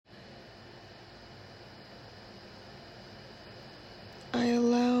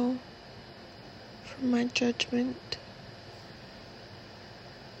my judgment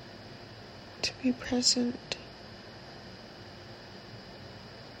to be present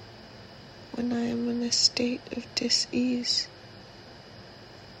when I am in a state of dis-ease,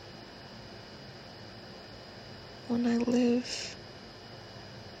 when I live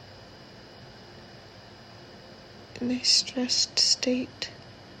in a stressed state.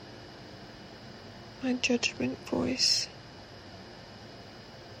 My judgment voice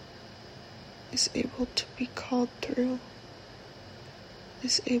is able to be called through,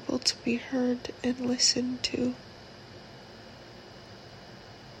 is able to be heard and listened to.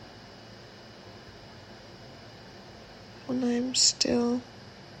 When I am still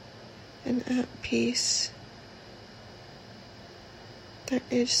and at peace, there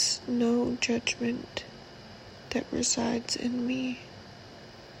is no judgment that resides in me.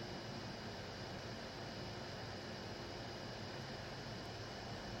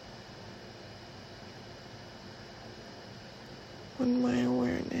 When my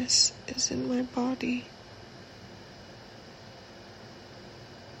awareness is in my body,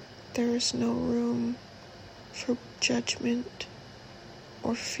 there is no room for judgment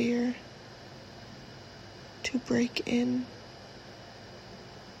or fear to break in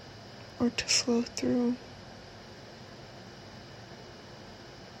or to flow through.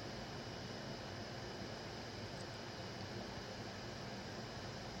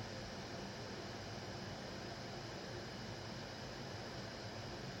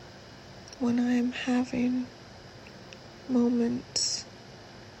 When I am having moments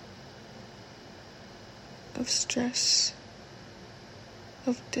of stress,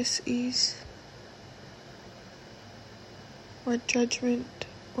 of dis-ease, where judgment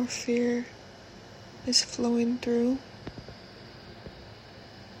or fear is flowing through,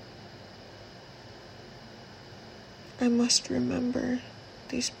 I must remember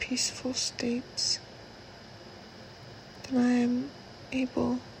these peaceful states that I am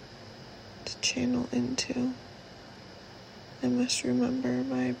able to channel into. I must remember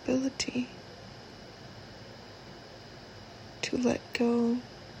my ability to let go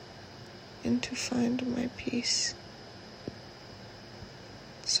and to find my peace,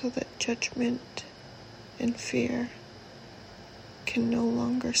 so that judgment and fear can no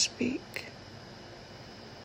longer speak.